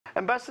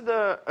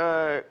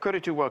Ambassador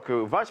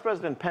Kodituwakku, Vice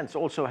President Pence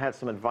also had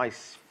some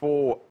advice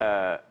for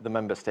the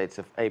member states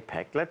of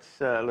APEC.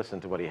 Let's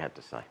listen to what he had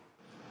to say.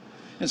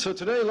 And so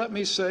today, let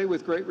me say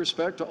with great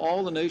respect to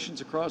all the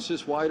nations across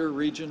this wider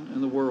region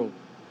and the world,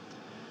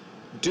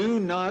 do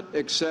not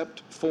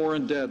accept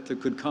foreign debt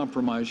that could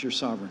compromise your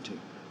sovereignty.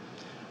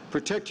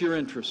 Protect your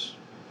interests,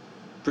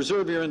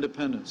 preserve your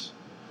independence,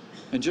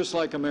 and just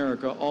like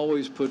America,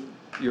 always put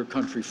your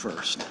country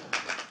first.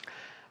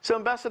 So,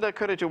 Ambassador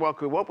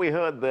Kodituwakku, what we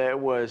heard there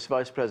was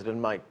Vice President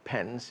Mike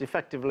Pence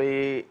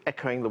effectively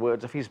echoing the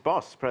words of his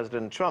boss,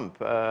 President Trump.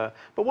 But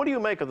what do you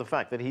make of the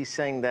fact that he's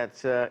saying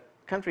that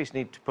countries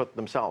need to put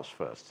themselves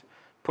first,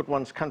 put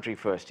one's country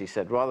first, he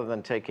said, rather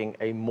than taking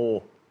a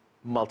more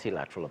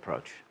multilateral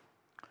approach?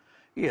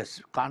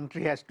 Yes,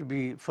 country has to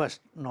be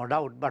first, no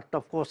doubt. But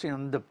of course,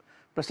 in the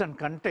present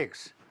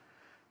context,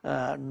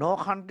 no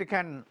country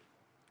can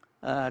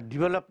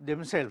develop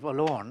themselves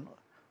alone.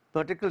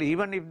 Particularly,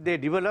 even if they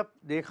develop,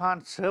 they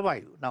can't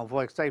survive. Now,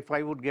 for example, if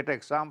I would get an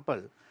example,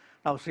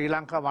 now Sri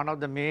Lanka, one of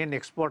the main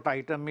export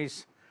items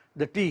is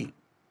the tea.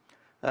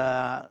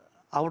 Out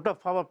of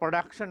our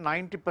production,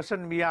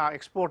 90% we are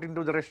exporting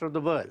to the rest of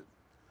the world.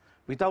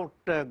 Without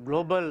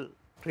global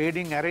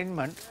trading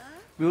arrangement,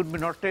 we would be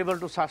not able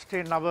to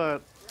sustain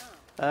our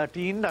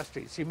tea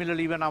industry.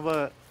 Similarly, even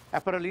our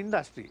apparel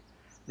industry.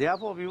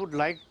 Therefore, we would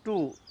like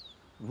to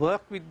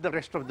work with the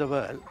rest of the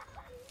world.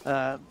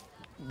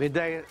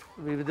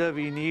 Whether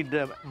we need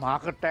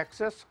market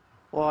access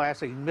or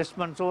as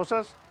investment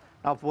sources.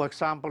 Now, for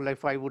example,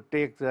 if I would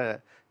take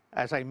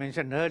as I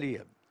mentioned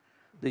earlier,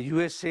 the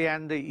USA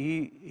and the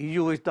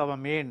EU is our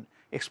main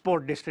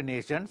export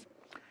destinations.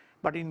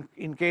 But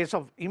in case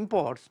of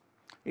imports,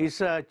 it's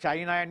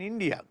China and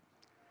India.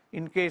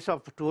 In case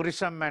of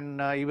tourism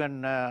and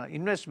even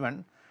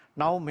investment,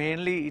 now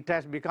mainly it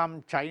has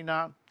become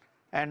China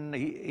and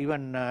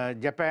even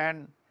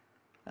Japan,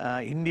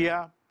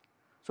 India.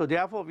 So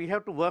therefore, we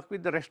have to work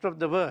with the rest of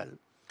the world.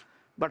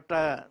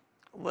 But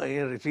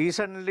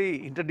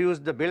recently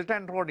introduced the Belt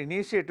and Road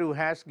Initiative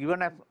has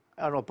given us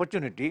an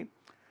opportunity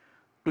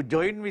to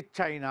join with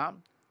China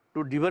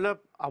to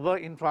develop our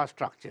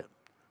infrastructure.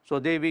 So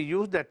they will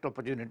use that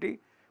opportunity,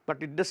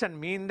 but it doesn't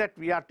mean that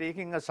we are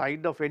taking a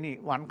side of any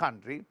one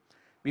country.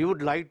 We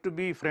would like to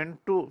be friends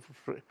to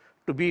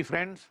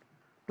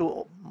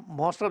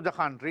most of the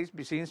countries,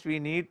 since we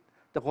need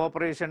the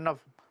cooperation of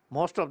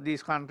most of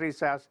these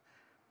countries as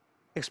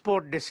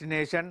export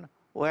destination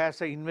or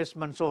as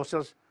investment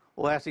sources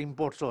or as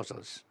import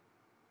sources.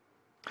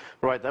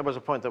 Right, that was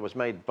a point that was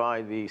made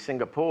by the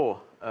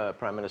Singapore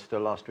Prime Minister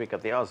last week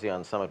at the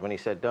ASEAN summit when he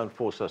said, don't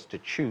force us to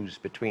choose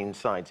between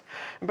sides.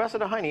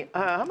 Ambassador Heine,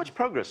 how much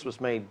progress was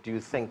made, do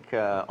you think,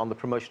 on the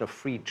promotion of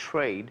free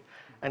trade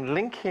and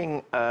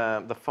linking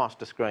the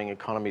fastest growing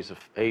economies of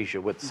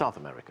Asia with South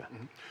America?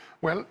 Mm-hmm.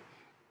 Well,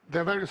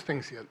 there are various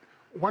things here.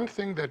 One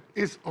thing that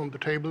is on the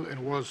table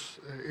and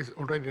is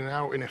already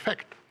now in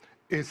effect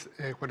is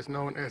what is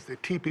known as the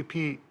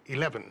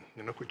TPP-11,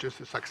 which is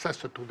the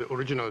successor to the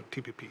original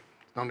TPP,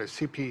 known as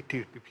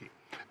CPTPP.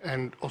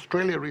 And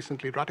Australia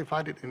recently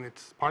ratified it in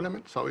its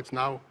parliament, so it's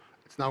now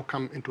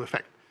come into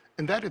effect.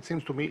 And that, it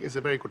seems to me, is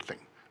a very good thing.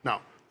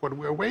 Now, what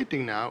we're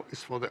waiting now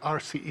is for the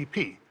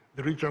RCEP,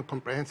 the Regional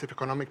Comprehensive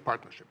Economic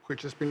Partnership,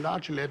 which has been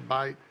largely led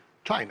by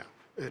China,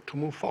 to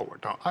move forward.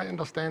 Now, I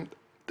understand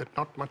that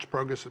not much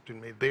progress has been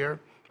made there.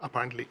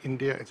 Apparently,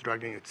 India is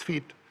dragging its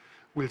feet.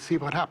 We'll see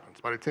what happens,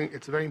 but I think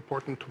it's very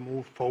important to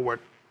move forward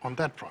on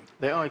that front.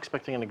 They are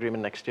expecting an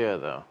agreement next year,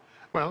 though.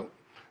 Well,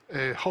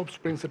 hope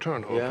springs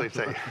eternal, they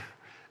say.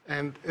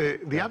 And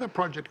the other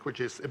project, which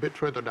is a bit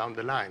further down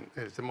the line,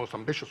 is the most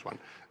ambitious one,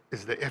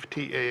 is the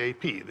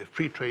FTAAP, the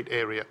Free Trade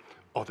Area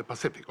of the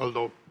Pacific.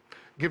 Although,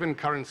 given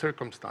current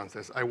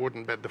circumstances, I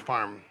wouldn't bet the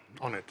farm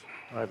on it.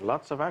 Right,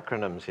 lots of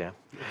acronyms here.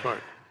 Right.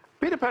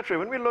 Peter Petri,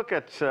 when we look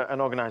at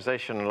an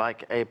organization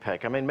like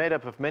APEC, I mean, made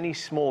up of many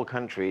small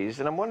countries,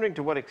 and I'm wondering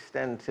to what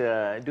extent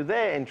do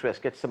their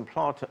interests get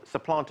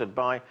supplanted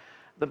by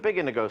the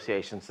bigger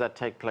negotiations that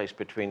take place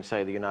between,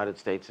 say, the United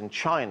States and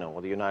China,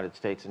 or the United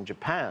States and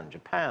Japan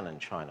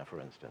and China, for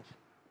instance?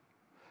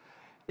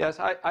 Yes,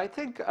 I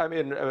think,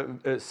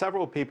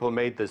 several people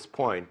made this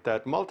point,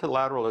 that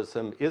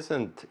multilateralism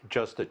isn't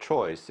just a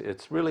choice.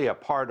 It's really a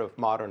part of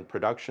modern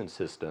production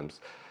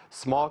systems.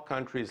 Small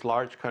countries,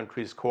 large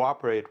countries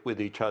cooperate with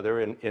each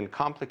other in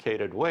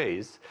complicated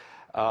ways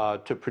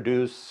to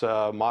produce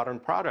modern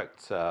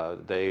products.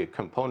 The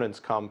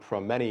components come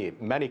from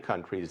many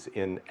countries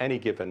in any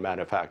given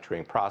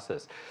manufacturing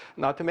process.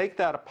 Now, to make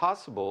that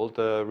possible,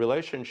 the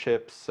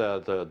relationships,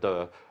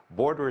 the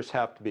borders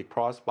have to be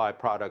crossed by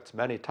products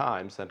many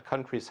times, and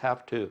countries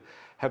have to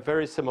have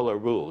very similar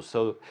rules.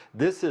 So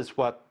this is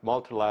what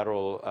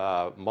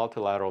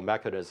multilateral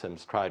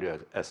mechanisms try to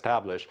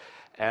establish.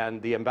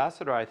 And the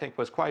ambassador, I think,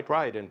 was quite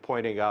right in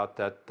pointing out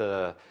that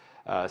the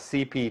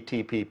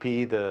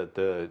CPTPP,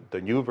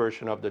 the new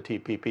version of the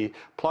TPP,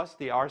 plus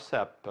the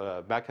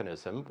RCEP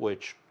mechanism,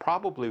 which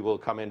probably will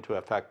come into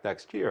effect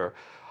next year,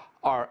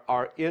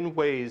 are in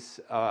ways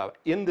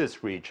in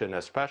this region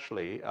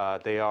especially,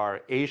 they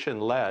are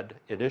Asian-led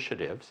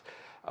initiatives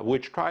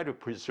which try to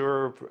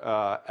preserve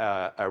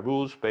a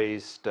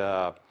rules-based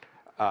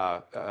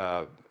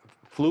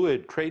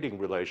fluid trading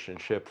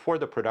relationship for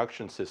the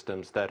production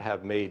systems that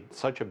have made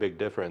such a big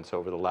difference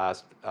over the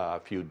last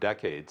few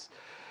decades.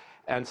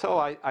 And so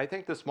I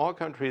think the small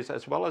countries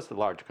as well as the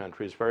large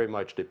countries very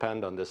much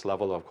depend on this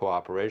level of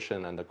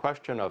cooperation, and the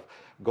question of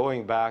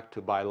going back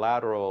to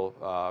bilateral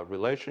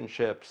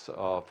relationships,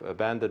 of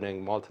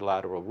abandoning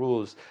multilateral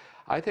rules,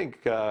 I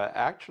think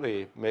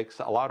actually makes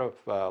a lot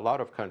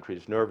of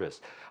countries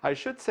nervous. I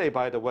should say,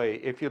 by the way,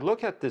 if you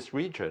look at this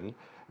region,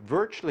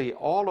 virtually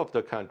all of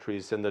the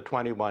countries in the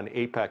 21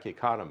 APEC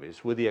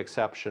economies, with the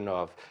exception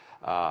of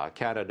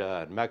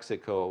Canada and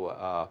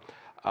Mexico,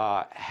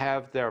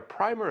 have their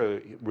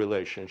primary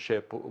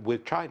relationship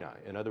with China.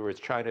 In other words,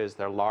 China is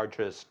their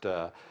largest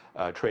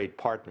trade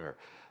partner.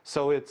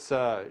 So it's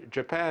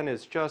Japan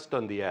is just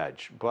on the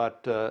edge.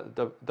 But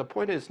the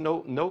point is,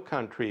 no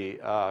country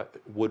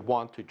would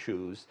want to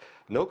choose.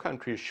 No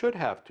country should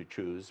have to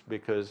choose,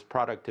 because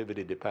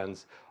productivity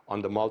depends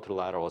on the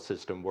multilateral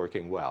system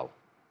working well.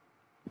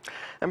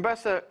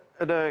 Ambassador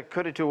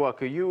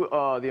Kodituwakku, you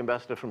are the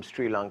ambassador from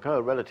Sri Lanka,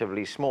 a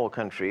relatively small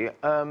country.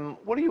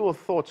 What are your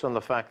thoughts on the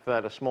fact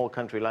that a small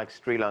country like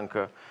Sri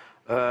Lanka,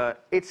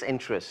 its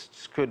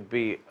interests could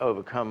be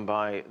overcome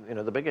by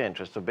the bigger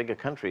interests of bigger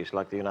countries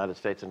like the United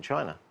States and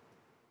China?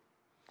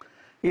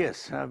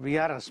 Yes, we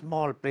are a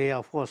small player.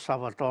 Of course,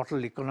 our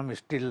total economy is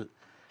still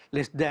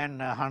less than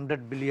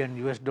 $100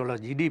 billion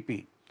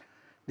GDP.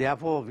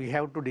 Therefore, we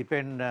have to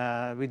depend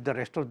with the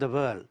rest of the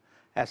world,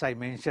 as I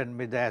mentioned,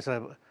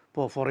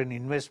 for foreign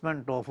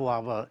investment or for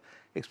our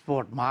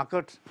export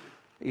markets,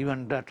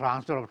 even the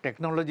transfer of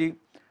technology.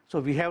 So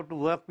we have to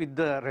work with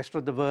the rest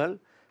of the world.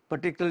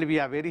 Particularly, we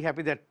are very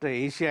happy that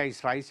Asia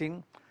is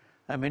rising.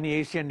 Many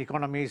Asian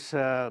economies,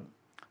 now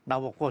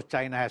of course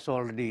China has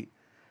already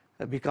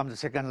become the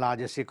second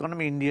largest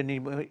economy.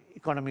 Indian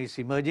economy is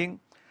emerging,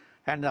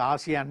 and the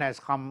ASEAN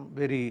has come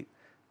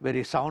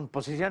very sound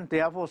position.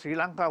 Therefore, Sri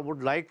Lanka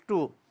would like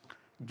to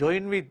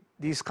join with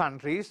these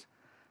countries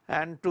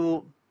and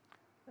to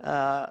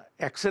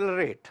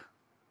accelerate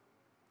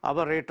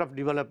our rate of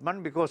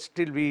development, because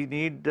still we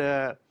need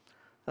better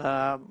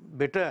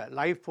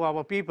life for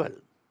our people.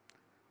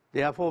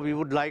 Therefore, we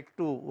would like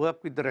to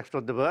work with the rest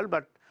of the world.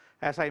 But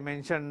as I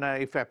mentioned,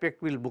 if APEC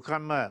will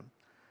become a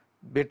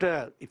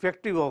better,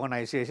 effective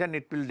organization,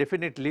 it will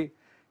definitely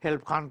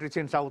help countries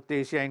in South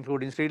Asia,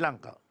 including Sri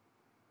Lanka.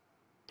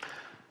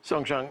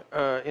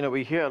 Zhang,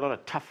 we hear a lot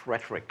of tough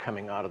rhetoric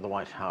coming out of the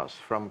White House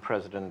from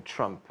President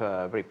Trump,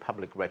 very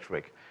public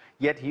rhetoric.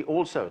 Yet he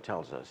also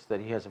tells us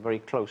that he has a very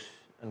close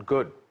and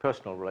good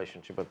personal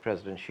relationship with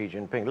President Xi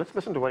Jinping. Let's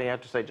listen to what he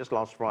had to say just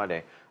last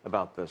Friday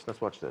about this.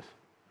 Let's watch this.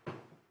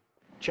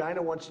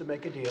 China wants to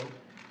make a deal.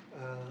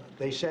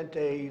 They sent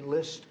a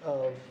list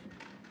of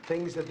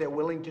things that they're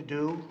willing to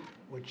do,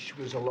 which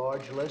was a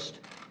large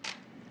list.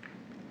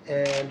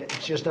 And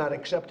it's just not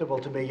acceptable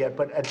to me yet.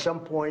 But at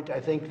some point, I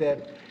think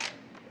that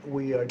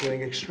we are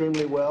doing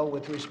extremely well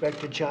with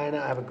respect to China.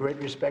 I have a great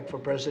respect for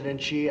President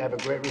Xi. I have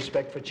a great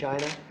respect for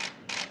China.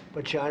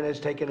 But China has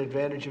taken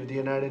advantage of the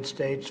United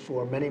States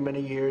for many,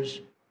 many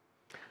years.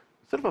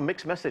 Sort of a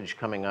mixed message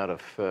coming out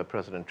of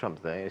President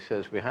Trump there. He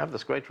says we have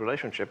this great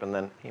relationship, and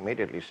then he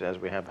immediately says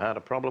we have had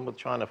a problem with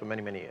China for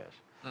many, many years.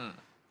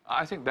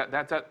 I think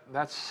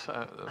that's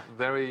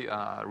very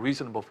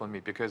reasonable for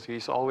me, because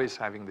he's always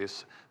having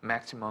this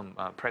maximum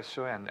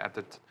pressure, and at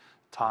the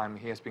time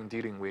he has been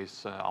dealing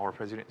with our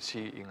President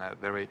Xi in a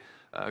very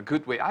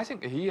good way. I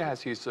think he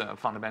has his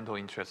fundamental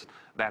interest,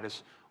 that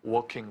is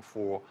working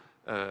for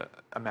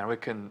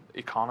American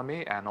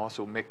economy and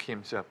also make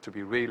himself to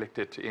be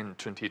re-elected in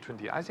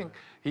 2020. I think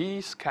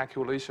his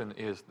calculation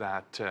is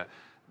that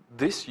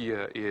this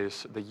year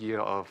is the year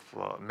of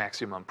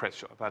maximum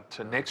pressure, but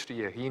next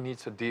year he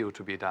needs a deal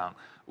to be done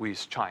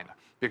with China,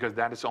 because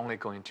that is only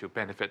going to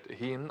benefit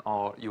him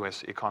or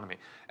U.S. economy.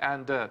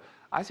 And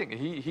I think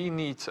he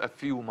needs a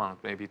few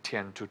months, maybe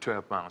 10 to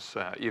 12 months,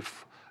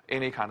 if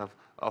any kind of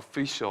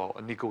official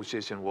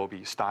negotiation will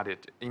be started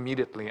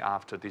immediately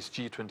after this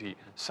G20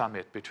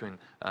 summit between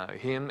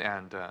him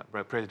and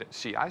President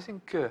Xi. I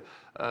think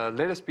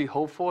let us be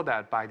hopeful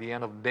that by the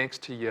end of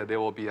next year there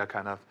will be a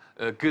kind of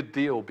a good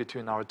deal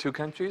between our two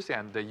countries,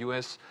 and the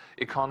U.S.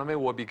 economy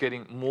will be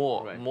getting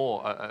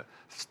more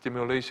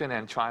stimulation,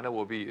 and China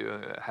will be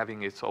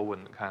having its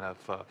own kind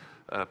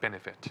of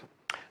benefit.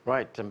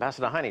 Right,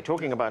 Ambassador Heine,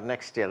 talking about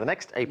next year, the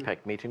next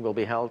APEC meeting will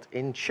be held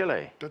in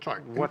Chile. That's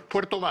right, in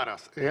Puerto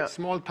Varas, a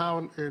small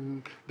town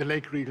in the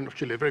lake region of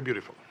Chile, very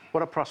beautiful.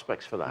 What are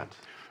prospects for that?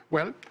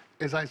 Well,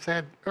 as I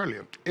said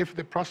earlier, if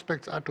the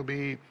prospects are to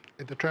be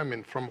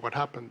determined from what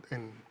happened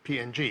in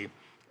PNG,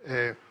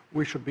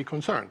 we should be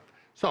concerned.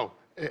 So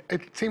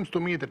it seems to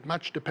me that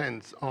much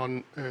depends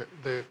on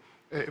the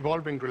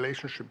evolving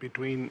relationship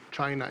between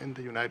China and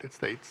the United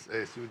States,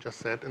 as you just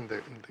said, in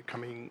the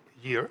coming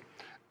year.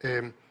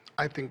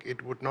 I think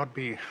it would not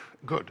be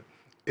good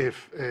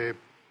if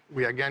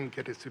we again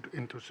get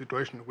into a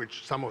situation in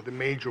which some of the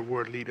major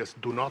world leaders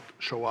do not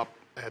show up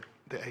at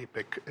the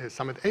APEC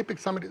summit. The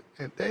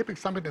APEC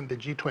summit and the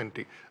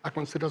G20 are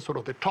considered sort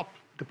of the top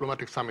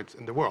diplomatic summits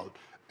in the world.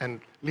 And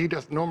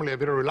leaders normally are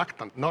very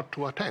reluctant not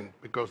to attend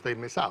because they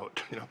miss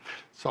out.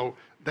 So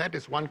that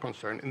is one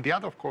concern. And the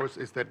other, of course,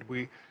 is that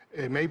we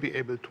may be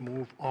able to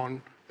move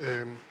on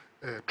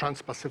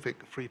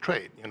trans-Pacific free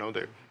trade.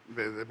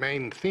 The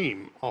main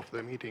theme of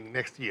the meeting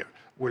next year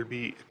will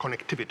be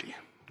connectivity.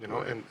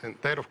 And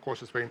that, of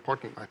course, is very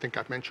important. I think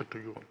I've mentioned to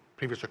you on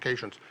previous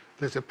occasions,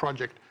 there's a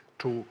project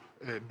to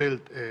build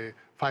a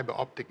fiber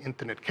optic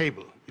internet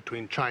cable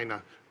between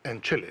China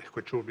and Chile,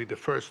 which will be the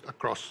first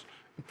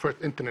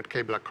internet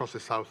cable across the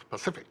South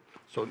Pacific.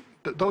 So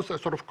those are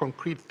sort of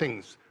concrete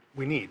things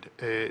we need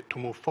to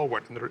move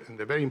forward in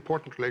the very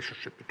important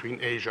relationship between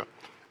Asia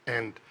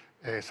and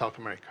South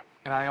America.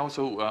 And I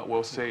also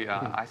will say,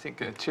 I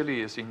think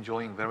Chile is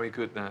enjoying very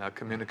good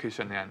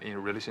communication and in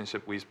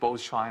relationship with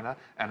both China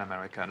and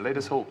America. And let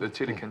us hope that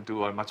Chile can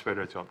do a much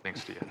better job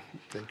next year.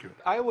 Thank you.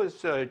 I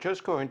was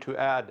just going to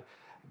add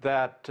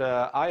that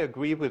I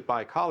agree with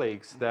my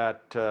colleagues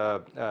that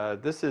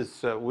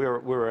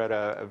we're at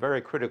a very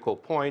critical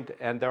point,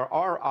 and there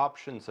are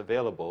options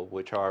available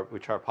which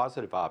are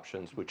positive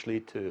options which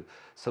lead to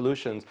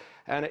solutions.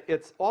 And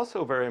it's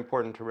also very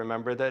important to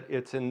remember that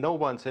it's in no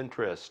one's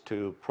interest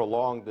to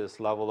prolong this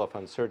level of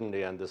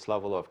uncertainty and this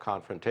level of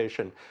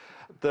confrontation.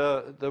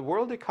 The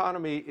world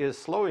economy is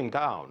slowing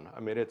down. I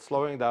mean, it's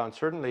slowing down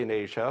certainly in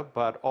Asia,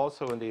 but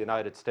also in the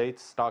United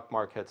States. Stock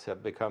markets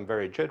have become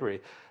very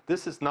jittery.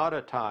 This is not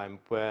a time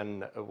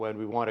when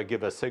we want to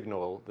give a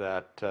signal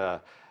that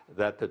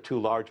the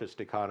two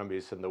largest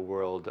economies in the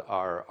world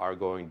are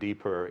going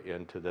deeper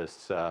into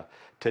this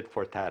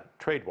tit-for-tat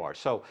trade war.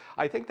 So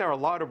I think there are a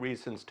lot of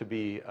reasons to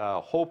be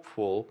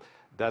hopeful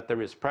that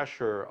there is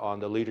pressure on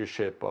the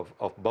leadership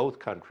of both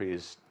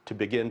countries to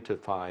begin to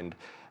find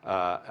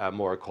a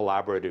more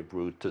collaborative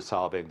route to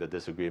solving the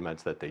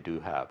disagreements that they do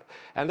have.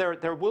 And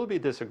there will be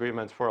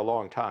disagreements for a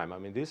long time. I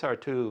mean, these are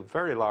two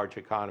very large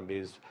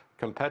economies,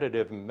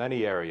 competitive in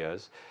many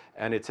areas,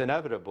 and it's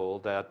inevitable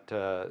that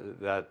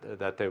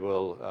they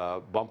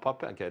will bump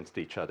up against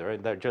each other,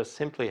 and there just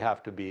simply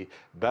have to be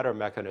better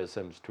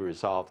mechanisms to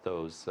resolve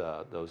those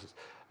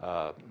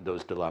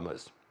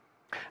dilemmas.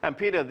 And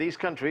Peter, these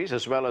countries,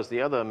 as well as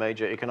the other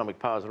major economic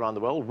powers around the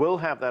world, will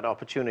have that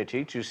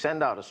opportunity to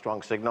send out a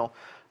strong signal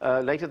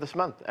later this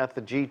month at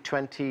the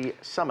G20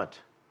 summit.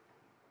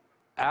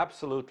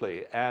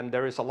 Absolutely, and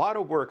there is a lot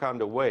of work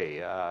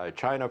underway.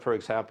 China, for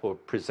example,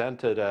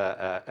 presented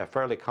a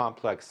fairly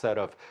complex set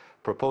of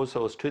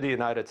proposals to the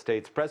United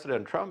States.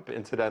 President Trump,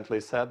 incidentally,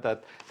 said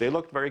that they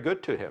looked very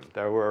good to him.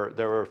 There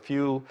were a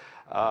few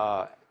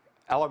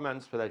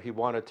elements that he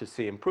wanted to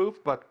see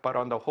improved, but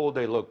on the whole,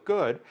 they looked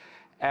good.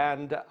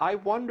 And I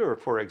wonder,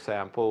 for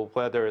example,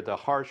 whether the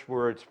harsh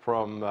words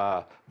from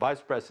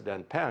Vice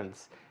President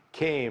Pence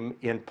came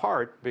in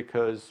part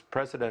because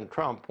President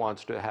Trump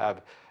wants to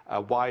have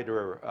a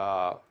wider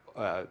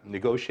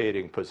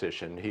negotiating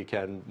position. He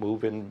can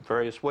move in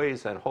various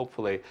ways, and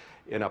hopefully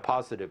in a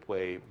positive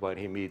way when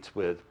he meets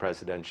with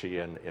President Xi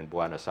in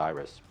Buenos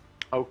Aires.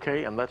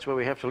 Okay, and that's where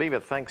we have to leave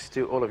it. Thanks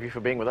to all of you for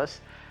being with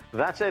us.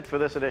 That's it for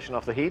this edition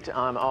of The Heat.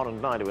 I'm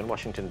Arun Naidu in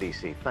Washington,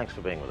 D.C. Thanks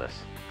for being with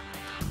us.